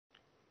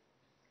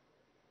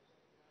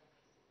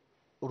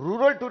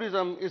Rural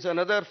tourism is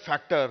another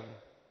factor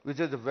which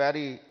is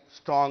very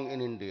strong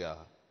in India.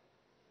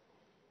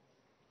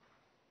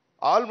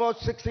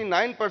 Almost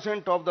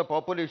 69% of the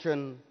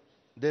population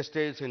they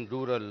stays in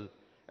rural,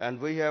 and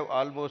we have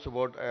almost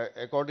about,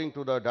 according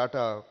to the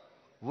data,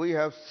 we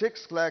have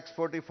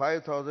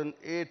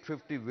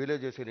 6,45,850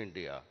 villages in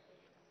India.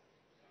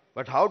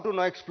 But how to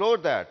now explore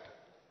that?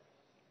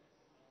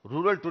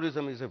 Rural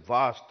tourism is a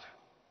vast.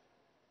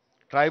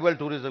 Tribal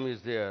tourism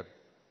is there.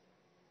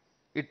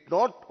 It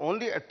not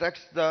only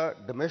attracts the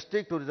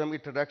domestic tourism,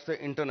 it attracts the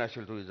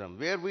international tourism,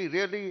 where we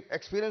really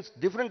experience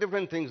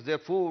different things. Their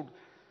food,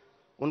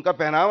 उनका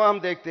पहनावा हम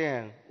देखते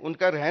हैं,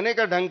 उनका रहने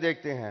का ढंग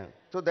देखते हैं.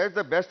 So that's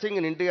the best thing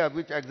in India,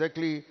 which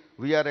exactly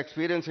we are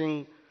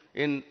experiencing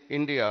in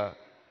India.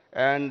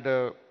 And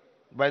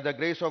by the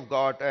grace of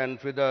God and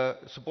with the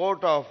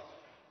support of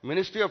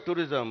Ministry of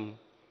Tourism,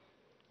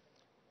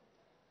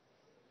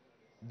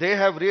 they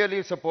have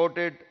really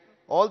supported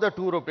all the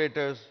tour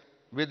operators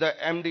with the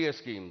MDA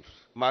schemes,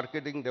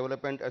 Marketing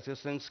Development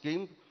Assistance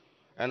Scheme.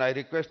 And I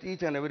request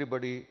each and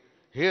everybody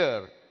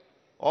here,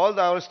 all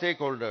our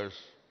stakeholders,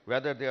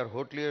 whether they are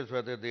hoteliers,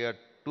 whether they are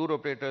tour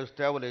operators,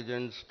 travel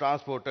agents,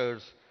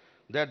 transporters,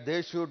 that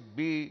they should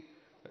be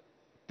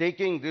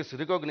taking this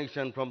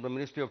recognition from the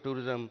Ministry of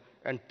Tourism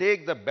and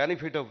take the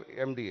benefit of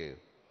MDA.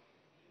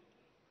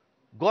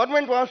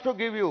 Government wants to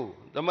give you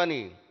the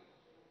money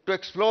to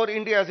explore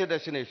India as a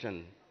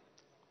destination.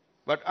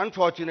 But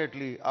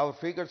unfortunately, our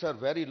figures are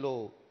very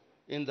low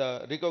in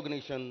the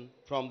recognition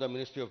from the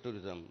Ministry of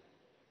Tourism.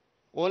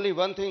 Only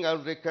one thing I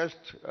will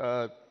request,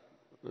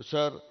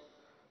 sir,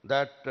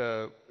 that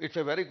it's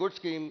a very good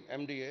scheme,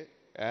 MDA,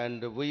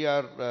 and we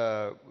are,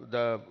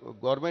 the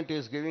government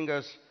is giving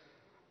us,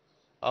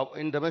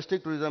 in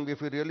domestic tourism,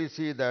 if we really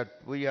see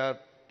that we are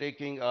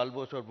taking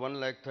almost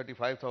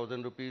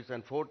 1,35,000 rupees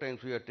and 4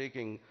 times we are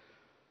taking,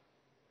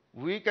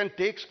 we can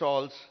take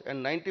stalls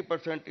and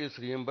 90% is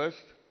reimbursed.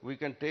 We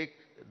can take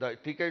the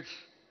tickets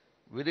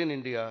within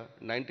India,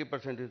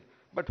 90% is,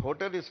 but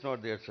hotel is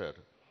not there, sir.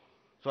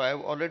 So I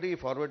have already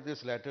forwarded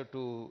this letter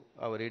to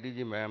our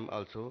ADG ma'am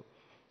also,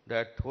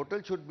 that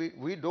hotel should be,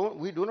 we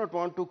do not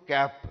want to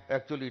cap,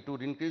 actually, to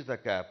increase the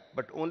cap,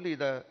 but only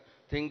the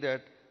thing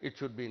that it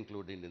should be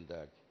included in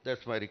that.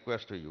 That's my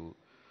request to you.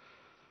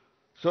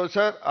 So,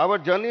 sir, our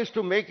journey is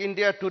to make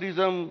India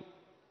tourism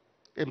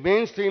a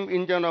mainstream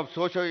engine of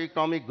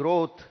socio-economic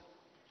growth,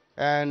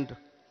 and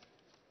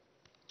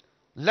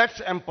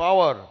let's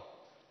empower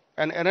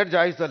and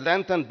energize the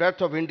length and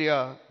breadth of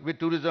India with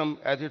tourism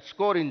as its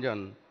core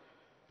engine.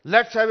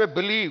 Let's have a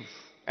belief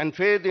and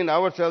faith in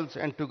ourselves,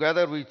 and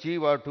together we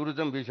achieve our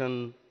tourism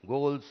vision,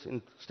 goals,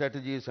 and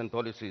strategies and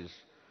policies.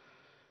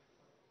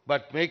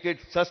 But make it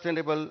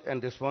sustainable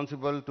and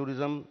responsible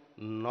tourism,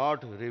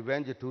 not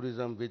revenge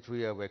tourism which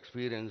we have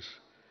experienced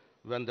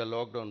when the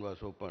lockdown was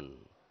open.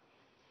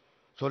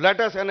 So let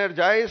us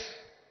energize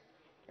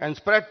and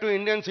spread to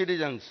Indian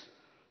citizens,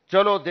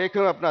 Chalo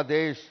Dekhein Apna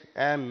Desh,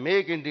 and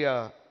make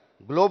India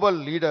global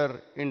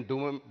leader in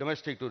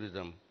domestic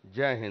tourism.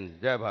 Jai Hind,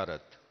 Jai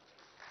Bharat.